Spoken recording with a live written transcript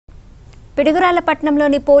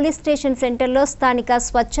పిడుగురాళ్లపట్నంలోని police station సెంటర్లో స్థానిక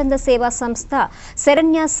స్వచ్ఛంద సేవా సంస్థ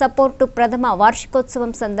శరణ్య సపోర్టు ప్రథమ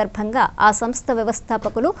వార్షికోత్సవం సందర్భంగా ఆ సంస్థ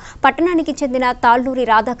వ్యవస్థాపకులు పట్టణానికి చెందిన తాళ్లూరి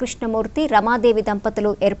రాధాకృష్ణమూర్తి రమాదేవి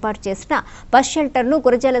దంపతులు ఏర్పాటు చేసిన బస్ షెల్టర్ను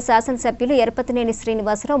గురజాల శాసనసభ్యులు యరపతనేని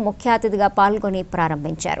శ్రీనివాసరావు ముఖ్య అతిథిగా పాల్గొని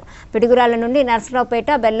ప్రారంభించారు. పిడుగురాళ్ల నుండి నర్సరావుపేట,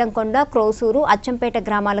 బెల్లంకొండ, క్రోసూరు, అచ్చంపేట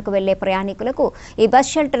గ్రామాలకు వెళ్లే ప్రయాణికులకు ఈ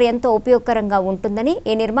బస్ షెల్టర్ ఎంతో ఉపయోగకరంగా ఉంటుందని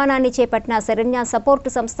ఈ నిర్మాణాన్ని చేపట్టిన శరణ్య సపోర్టు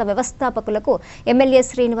సంస్థ వ్యవస్థాపకులు ఎమ్మెల్యే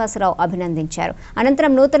శ్రీనివాసరావు అభినందించారు.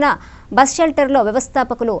 అనంతరం నూతన బస్ షెల్టర్లో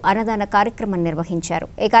వ్యవస్థాపకులు అన్నదాన కార్యక్రమం నిర్వహించారు.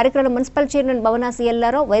 ఈ కార్యక్రమంలో municipal chairman Bhavanasi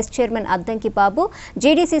Ella Rao, vice chairman Addanki బాబు,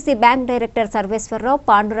 GDCC bank director Sarveswara Rao,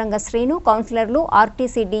 Panduranga Srinu, కౌన్సిలర్లు,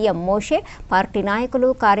 ఆర్టీసీ డీఎం మోషే, పార్టీ నాయకులు,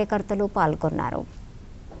 కార్యకర్తలు పాల్గొన్నారు.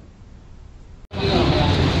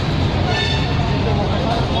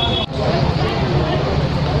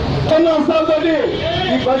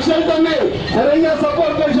 ఈ బస్ షెల్టర్ని శరణ్య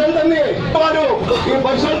సపోర్ట్ బస్ షెల్టర్ని వారు ఈ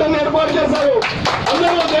బస్ షెల్టర్ని ఏర్పాటు చేశారు.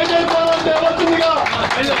 అందరూ దయచేసి వస్తుందిగా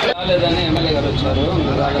ఎమ్మెల్యే గారు వచ్చారు.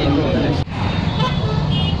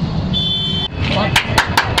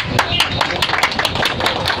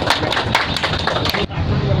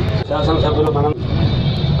 శాసనసభ్యులు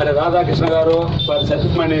మరి రాధాకృష్ణ గారు వారి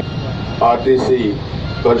సతీమణి ఆర్టీసీ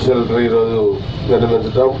బస్ షెల్టర్ ఈరోజు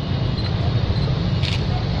నిర్మించడం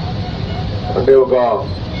అంటే ఒక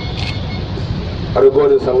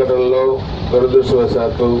అనుకోని సంఘటనలో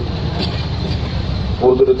దురదృష్టవశాత్తు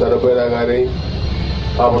కూతురు చనిపోయినా కానీ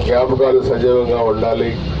ఆమె జ్ఞాపకాలు సజీవంగా ఉండాలి.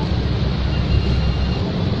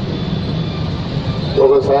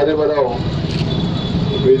 ఒకసారి మనం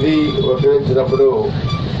విధి వక్రించినప్పుడు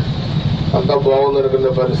అంతా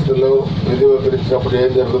బాగుందనుకున్న పరిస్థితుల్లో విధి వక్రించినప్పుడు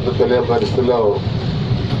ఏం జరుగుతుందో తెలియని పరిస్థితుల్లో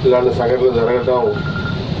ఇలాంటి సంఘటనలు జరగడం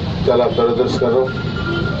చాలా దురదృష్టకరం.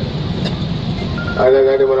 అయినా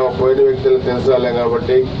కానీ మనం పోయిన వ్యక్తులు తెలుసాలే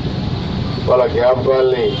కాబట్టి వాళ్ళ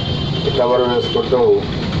జ్ఞాపకాలని కవర్ వేసుకుంటూ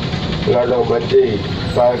ఇలాంటి మంచి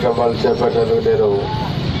కార్యక్రమాలు చేపట్టేందుకు నేను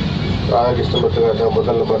రాధాకృష్ణమూర్తి గారి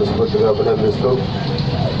దంపతులను మనస్ఫూర్తిగా అభినందిస్తూ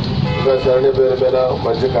ఇంకా శరణ్య పేరు మీద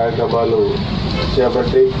మంచి కార్యక్రమాలు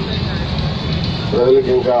చేపట్టి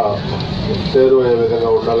ప్రజలకు ఇంకా చేరువయ్యే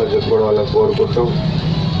విధంగా ఉండాలని చెప్పి కూడా వాళ్ళని కోరుకుంటూ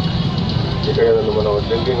ఇక్కడ ఏదైనా మనం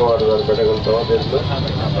డ్రింకింగ్ వాటర్ దాన్ని పెట్టగలుగుతామా దీంట్లో?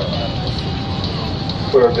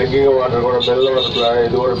 ఇప్పుడు డ్రింకింగ్ వాటర్ కూడా పిల్లల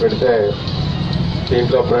ఇది కూడా పెడితే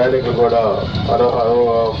దీంట్లో ప్రయాణికులు కూడా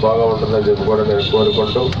బాగా ఉంటుందని చెప్పి కూడా నేను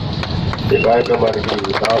కోరుకుంటూ ఈ కార్యక్రమానికి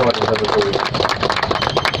ఆహ్వానించినందుకు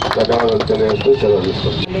ధన్యవాదాలు తెలియజేస్తూ సెలవు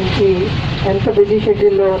తీసుకుంటాను. ఎంత బిజీ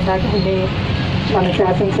షెడ్యూల్లో ఉన్నా కానీ మన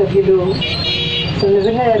శాసనసభ్యులు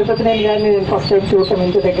నిజంగా యరపతనేని గారిని నేను ఫస్ట్ టైం చూడటం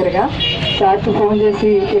ఇంటి దగ్గరగా సార్కి ఫోన్ చేసి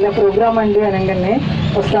ఇలా ప్రోగ్రామ్ అండి అనగానే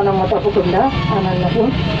వస్తానమ్మా తప్పకుండా అని అన్నారు.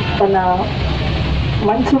 తన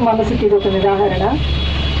మంచి మనసుకి ఇది ఒక ఉదాహరణ.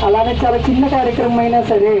 అలానే చాలా చిన్న కార్యక్రమం అయినా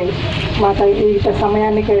సరే మాకు ఈ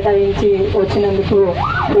సమయాన్ని కేటాయించి వచ్చినందుకు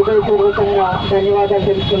హృదయపూర్వకంగా ధన్యవాదాలు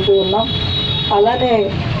తెలుపుకుంటూ ఉన్నాం. అలానే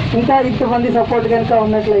ఇంకా ఇంతమంది సపోర్ట్ కనుక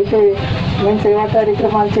ఉన్నట్లయితే మేము సేవా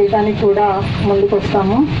కార్యక్రమాలు చేయడానికి కూడా ముందుకు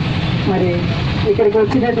వస్తాము. మరి ఇక్కడికి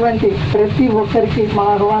వచ్చినటువంటి ప్రతి ఒక్కరికి, మా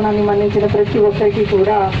ఆహ్వానాన్ని మన్నించిన ప్రతి ఒక్కరికి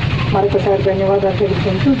కూడా మరొకసారి ధన్యవాదాలు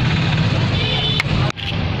తెలుపుకుంటూ